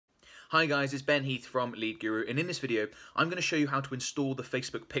Hi guys, it's Ben Heath from Lead Guru, and in this video I'm going to show you how to install the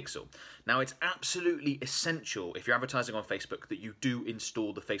Facebook Pixel. Now it's absolutely essential if you're advertising on Facebook that you do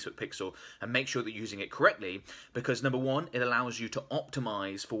install the Facebook Pixel and make sure that you're using it correctly, because number one, it allows you to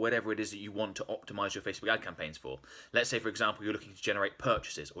optimize for whatever it is that you want to optimize your Facebook ad campaigns for. Let's say for example you're looking to generate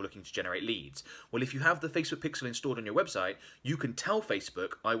purchases or looking to generate leads. Well, if you have the Facebook Pixel installed on your website, you can tell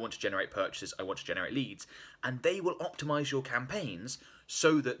Facebook, I want to generate purchases, I want to generate leads, and they will optimize your campaigns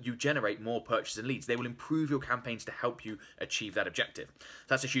so that you generate more purchases and leads. They will improve your campaigns to help you achieve that objective.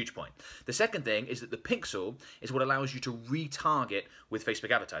 That's a huge point. The second thing is that the Pixel is what allows you to retarget with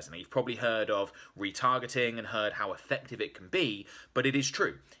Facebook advertising. Now, you've probably heard of retargeting and heard how effective it can be, but it is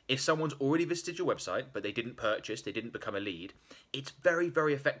true. If someone's already visited your website, but they didn't purchase, they didn't become a lead, it's very,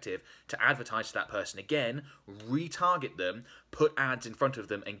 very effective to advertise to that person again, retarget them, put ads in front of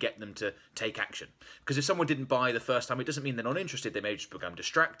them and get them to take action. Because if someone didn't buy the first time, it doesn't mean they're not interested. They may just become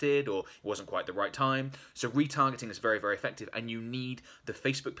distracted or it wasn't quite the right time. So retargeting is very, very effective, and you need the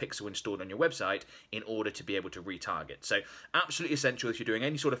Facebook Pixel installed on your website in order to be able to retarget. So absolutely essential if you're doing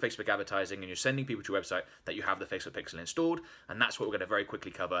any sort of Facebook advertising and you're sending people to your website that you have the Facebook Pixel installed, and that's what we're going to very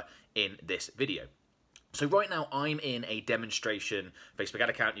quickly cover in this video. So right now I'm in a demonstration Facebook ad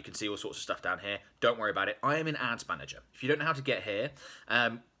account. You can see all sorts of stuff down here. Don't worry about it. I am in Ads Manager. If you don't know how to get here,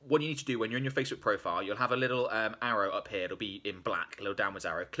 what you need to do when you're in your Facebook profile, you'll have a little arrow up here. It'll be in black, a little downwards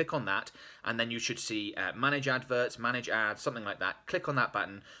arrow. Click on that, and then you should see Manage Adverts, Manage Ads, something like that. Click on that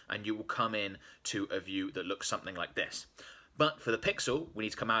button, and you will come in to a view that looks something like this. But for the Pixel, we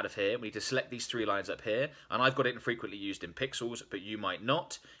need to come out of here. We need to select these three lines up here. And I've got it in frequently used in pixels, but you might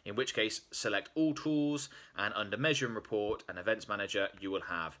not. In which case, select all tools, and under Measure and Report and Events Manager, you will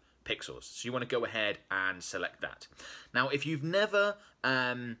have pixels. So you want to go ahead and select that. Now, if you've never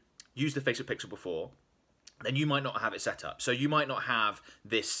used the Facebook Pixel before, then you might not have it set up. So you might not have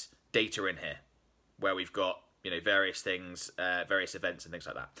this data in here where we've got, you know, various things, various events and things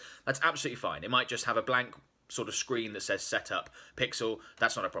like that. That's absolutely fine. It might just have a blank sort of screen that says setup pixel.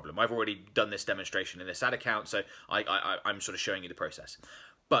 That's not a problem. I've already done this demonstration in this ad account, so I'm sort of showing you the process.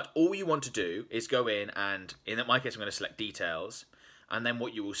 But all you want to do is go in, and in my case I'm going to select details, and then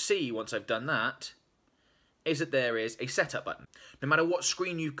what you will see once I've done that is that there is a setup button. No matter what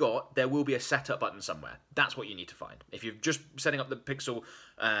screen you've got, there will be a setup button somewhere. That's what you need to find. If you're just setting up the Pixel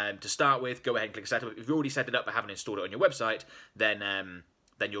to start with, go ahead and click setup. If you've already set it up but haven't installed it on your website, then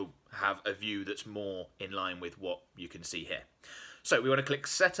you'll have a view that's more in line with what you can see here. So we want to click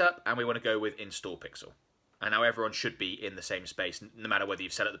Setup, and we want to go with Install Pixel. And now everyone should be in the same space, no matter whether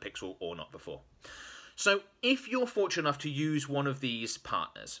you've set up the Pixel or not before. So if you're fortunate enough to use one of these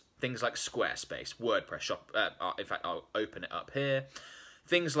partners, things like Squarespace, WordPress, Shop, in fact, I'll open it up here.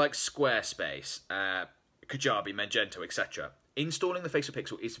 Things like Squarespace, Kajabi, Magento, etc. Installing the Facebook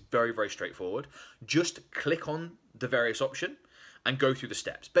Pixel is very, very straightforward. Just click on the various options and go through the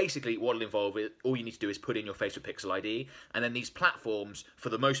steps. Basically, what it'll involve, all you need to do is put in your Facebook Pixel ID, and then these platforms, for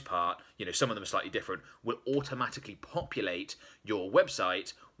the most part, you know, some of them are slightly different, will automatically populate your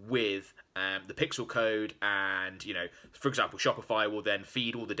website with the pixel code, and, you know, for example, Shopify will then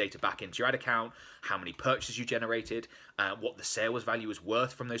feed all the data back into your ad account, how many purchases you generated, what the sales value is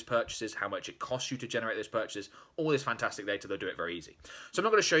worth from those purchases, how much it costs you to generate those purchases, all this fantastic data. They'll do it very easy. So I'm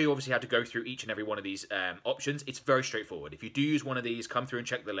not going to show you obviously how to go through each and every one of these options. It's very straightforward. If you do use one of these, come through and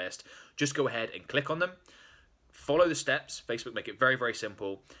check the list, just go ahead and click on them. Follow the steps. Facebook make it very, very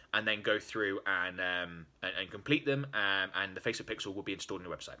simple, and then go through and complete them, and the Facebook Pixel will be installed on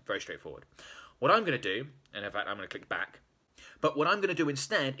your website. Very straightforward. What I'm going to do, and in fact I'm going to click back, but what I'm going to do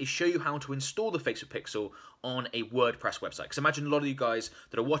instead is show you how to install the Facebook Pixel on a WordPress website. Because imagine a lot of you guys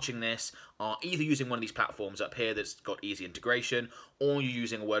that are watching this are either using one of these platforms up here that's got easy integration, or you're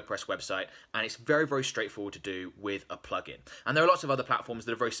using a WordPress website, and it's very, very straightforward to do with a plugin. And there are lots of other platforms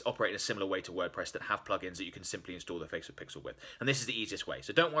that operate in a similar way to WordPress that have plugins that you can simply install the Facebook Pixel with. And this is the easiest way.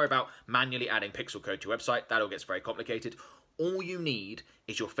 So don't worry about manually adding pixel code to your website. That all gets very complicated. All you need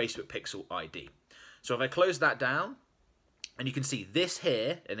is your Facebook Pixel ID. So if I close that down, and you can see this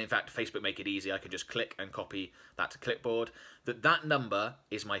here, and in fact, Facebook make it easy. I can just click and copy that to clipboard. That number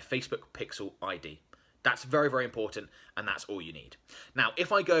is my Facebook Pixel ID. That's very, very important, and that's all you need. Now,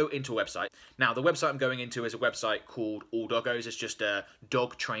 if I go into a website, now the website I'm going into is a website called All Doggos. It's just a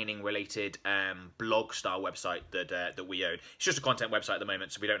dog training related blog style website that we own. It's just a content website at the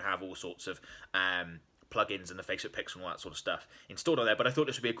moment, so we don't have all sorts of plugins and the Facebook Pixel and all that sort of stuff installed on there, but I thought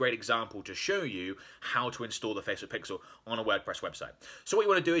this would be a great example to show you how to install the Facebook Pixel on a WordPress website. So what you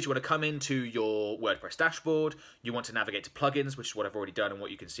want to do is you want to come into your WordPress dashboard, you want to navigate to plugins, which is what I've already done and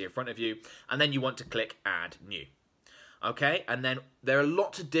what you can see in front of you, and then you want to click Add New. Okay, and then there are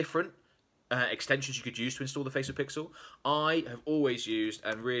lots of different extensions you could use to install the Facebook Pixel. I have always used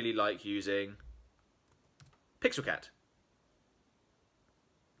and really like using Pixelcat.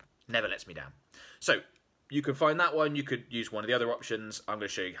 Never lets me down. So you can find that one. You could use one of the other options. I'm going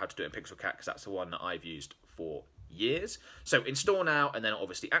to show you how to do it in Pixelcat because that's the one that I've used for years. So install now, and then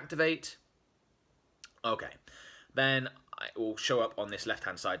obviously activate. Okay, then it will show up on this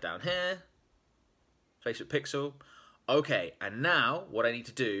left-hand side down here. Facebook Pixel. Okay, and now what I need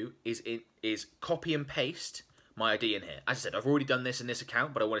to do is copy and paste my ID in here. As I said, I've already done this in this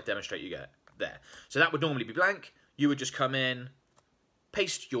account, but I want to demonstrate you get there. So that would normally be blank. You would just come in,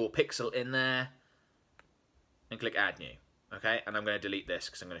 paste your pixel in there, and click Add New. Okay, and I'm going to delete this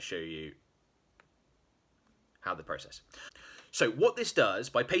because I'm going to show you how the process. So what this does,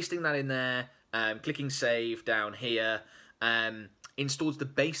 by pasting that in there, clicking Save down here, installs the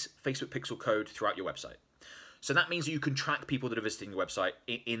base Facebook Pixel code throughout your website. So that means that you can track people that are visiting your website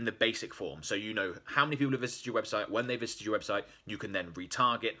in the basic form. So you know how many people have visited your website, when they visited your website, you can then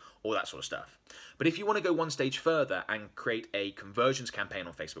retarget, all that sort of stuff. But if you want to go one stage further and create a conversions campaign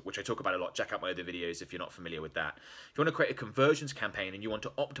on Facebook, which I talk about a lot, check out my other videos if you're not familiar with that. If you want to create a conversions campaign and you want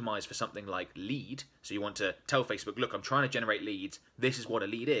to optimize for something like lead, so you want to tell Facebook, look, I'm trying to generate leads, this is what a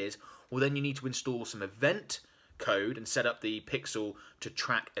lead is, well then you need to install some event code and set up the pixel to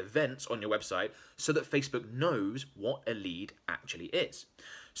track events on your website so that Facebook knows what a lead actually is.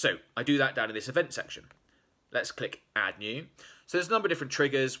 So I do that down in this event section. Let's click Add New. So there's a number of different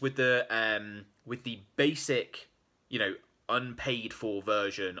triggers with the basic, you know, unpaid for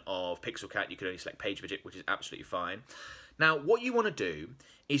version of Pixelcat. You can only select page widget, which is absolutely fine. Now, what you want to do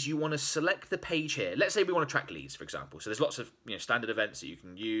is you want to select the page here. Let's say we want to track leads, for example. So there's lots of standard events that you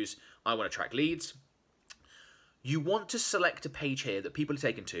can use. I want to track leads. You want to select a page here that people are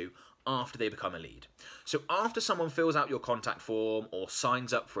taken to after they become a lead. So after someone fills out your contact form or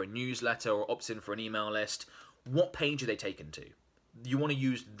signs up for a newsletter or opts in for an email list, what page are they taken to? You want to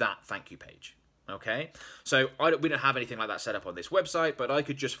use that thank you page, okay? So we don't have anything like that set up on this website, but I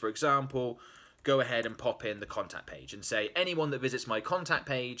could just, for example, go ahead and pop in the contact page and say, anyone that visits my contact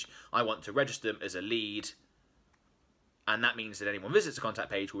page, I want to register them as a lead. And that means that anyone visits the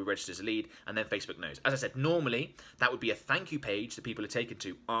contact page will be registered as a lead, and then Facebook knows. As I said, normally that would be a thank you page that people are taken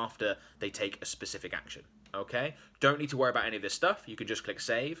to after they take a specific action. Okay? Don't need to worry about any of this stuff. You can just click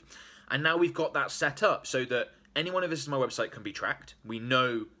Save. And now we've got that set up so that anyone who visits my website can be tracked. We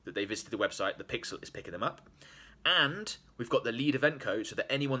know that they visited the website, the pixel is picking them up. And we've got the lead event code so that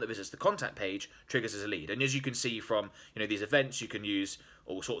anyone that visits the contact page triggers as a lead. And as you can see from these events, you can use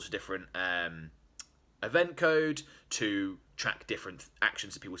all sorts of different event code to track different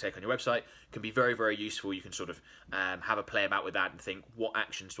actions that people take on your website. It can be very, very useful. You can sort of have a play about with that and think, what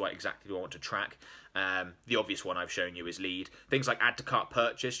actions do I exactly want to track? The obvious one I've shown you is lead. Things like add to cart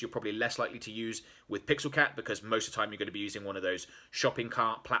purchase, you're probably less likely to use with Pixelcat because most of the time you're going to be using one of those shopping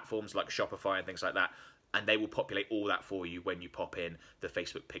cart platforms like Shopify and things like that, and they will populate all that for you when you pop in the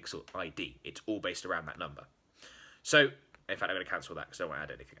Facebook Pixel ID. It's all based around that number. So, in fact, I'm going to cancel that because I don't want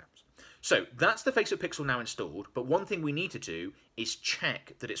to add anything else. So that's the Facebook Pixel now installed, but one thing we need to do is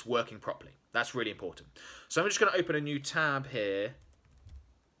check that it's working properly. That's really important. So I'm just going to open a new tab here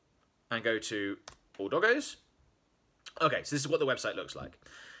and go to All Doggos. Okay, so this is what the website looks like.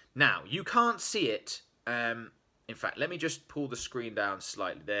 Now, you can't see it. In fact, let me just pull the screen down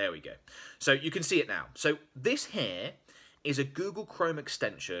slightly. There we go. So you can see it now. So this here is a Google Chrome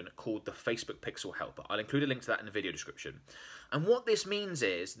extension called the Facebook Pixel Helper. I'll include a link to that in the video description. And what this means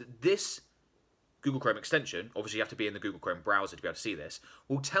is that this Google Chrome extension, obviously you have to be in the Google Chrome browser to be able to see this,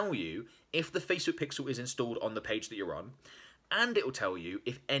 will tell you if the Facebook Pixel is installed on the page that you're on, and it will tell you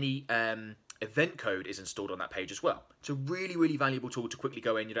if any event code is installed on that page as well. It's a really, really valuable tool to quickly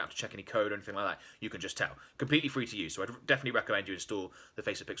go in. You don't have to check any code or anything like that. You can just tell. Completely free to use, so I'd definitely recommend you install the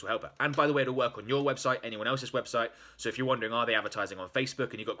Facebook Pixel Helper. And by the way, it'll work on your website, anyone else's website, so if you're wondering, are they advertising on Facebook,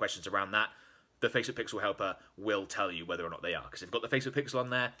 and you've got questions around that, the Facebook Pixel Helper will tell you whether or not they are. Because if they've got the Facebook Pixel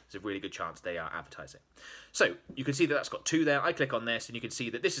on there, there's a really good chance they are advertising. So you can see that that's got two there. I click on this and you can see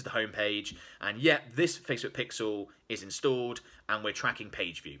that this is the home page. And yet this Facebook Pixel is installed and we're tracking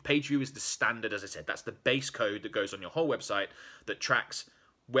page view. Page view is the standard, as I said. That's the base code that goes on your whole website that tracks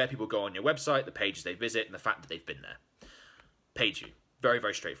where people go on your website, the pages they visit, and the fact that they've been there. Page view. Very,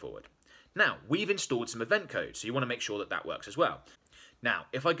 very straightforward. Now, we've installed some event code, so you want to make sure that that works as well. Now,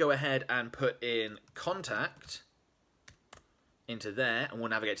 if I go ahead and put in contact into there, and we'll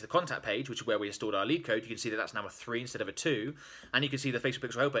navigate to the contact page, which is where we installed our lead code, you can see that that's now a 3 instead of a 2. And you can see the Facebook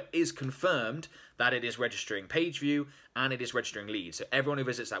Pixel Helper is confirmed that it is registering page view and it is registering leads. So everyone who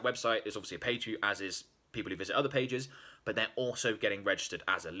visits that website is obviously a page view, as is people who visit other pages. but they're also getting registered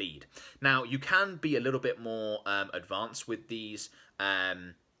as a lead. Now, you can be a little bit more advanced with these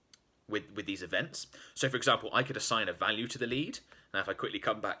with these events. So, for example, I could assign a value to the lead. Now, if I quickly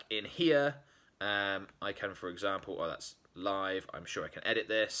come back in here, I can, for example, oh, that's live. I'm sure I can edit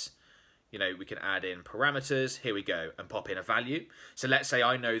this. You know, we can add in parameters. Here we go, and pop in a value. So let's say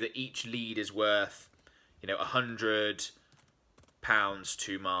I know that each lead is worth, you know, £100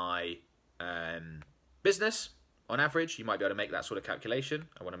 to my business on average. You might be able to make that sort of calculation.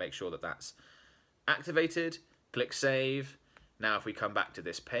 I want to make sure that that's activated. Click save. Now, if we come back to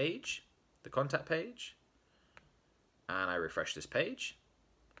this page, the contact page, and I refresh this page,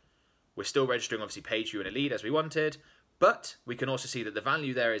 we're still registering, obviously, page view and a lead as we wanted, but we can also see that the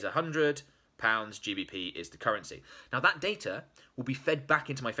value there is £100, GBP is the currency. Now, that data will be fed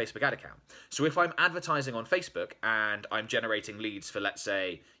back into my Facebook ad account. So if I'm advertising on Facebook and I'm generating leads for, let's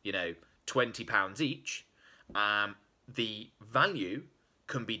say, you know, £20 each, the value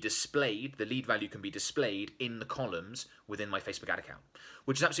can be displayed, the lead value can be displayed in the columns within my Facebook ad account,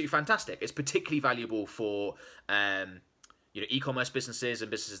 which is absolutely fantastic. It's particularly valuable for you know, e-commerce businesses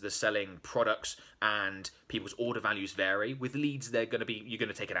and businesses that are selling products and people's order values vary. With leads, you're going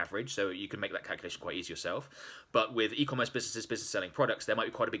to take an average, so you can make that calculation quite easy yourself. But with e-commerce businesses, business selling products, there might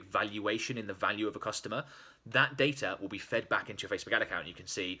be quite a big valuation in the value of a customer. That data will be fed back into your Facebook ad account. You can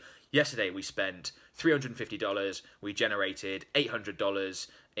see, yesterday we spent $350, we generated $800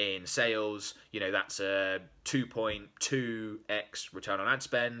 in sales. You know, that's a 2.2x return on ad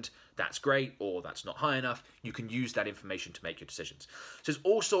spend. That's great, or that's not high enough. You can use that information to make your decisions. So there's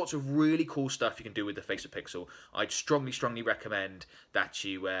all sorts of really cool stuff you can do with the Facebook Pixel. I'd strongly, strongly recommend that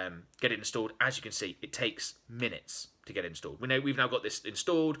you get it installed. As you can see, it takes minutes to get installed. We know we've now got this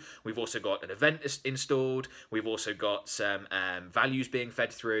installed. We've also got an event installed. We've also got some values being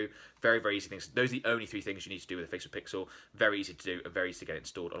fed through. Very, very easy things. Those are the only 3 things you need to do with the Facebook Pixel. Very easy to do and very easy to get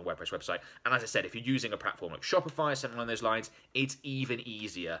installed on a WordPress website. And as I said, if you're using a platform like Shopify or something along those lines, it's even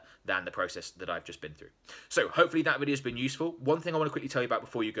easier than the process that I've just been through. So hopefully that video has been useful. One thing I want to quickly tell you about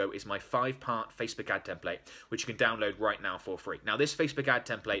before you go is my 5-part Facebook ad template, which you can download right now for free. Now, this Facebook ad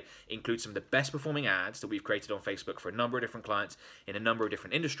template includes some of the best performing ads that we've created on Facebook for a number of different clients in a number of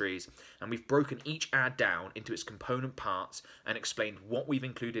different industries, and we've broken each ad down into its component parts and explained what we've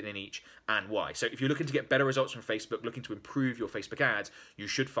included in each and why. So if you're looking to get better results from Facebook, looking to improve your Facebook ads, you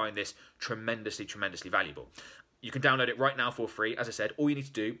should find this tremendously, tremendously valuable. You can download it right now for free. As I said, all you need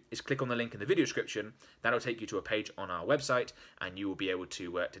to do is click on the link in the video description. That'll take you to a page on our website, and you will be able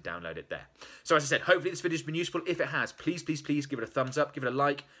to download it there. So as I said, hopefully this video has been useful. If it has, please, please, please give it a thumbs up, give it a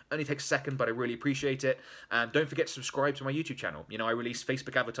like. Only takes a second, but I really appreciate it. Don't forget to subscribe to my YouTube channel. You know, I release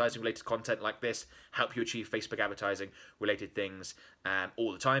Facebook advertising related content like this, help you achieve Facebook advertising related things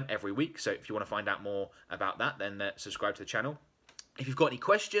all the time, every week. So if you want to find out more about that, then subscribe to the channel. If you've got any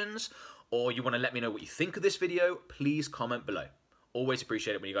questions, or you want to let me know what you think of this video, please comment below. Always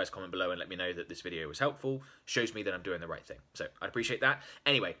appreciate it when you guys comment below and let me know that this video was helpful. Shows me that I'm doing the right thing. So I'd appreciate that.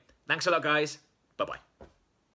 Anyway, thanks a lot, guys. Bye-bye.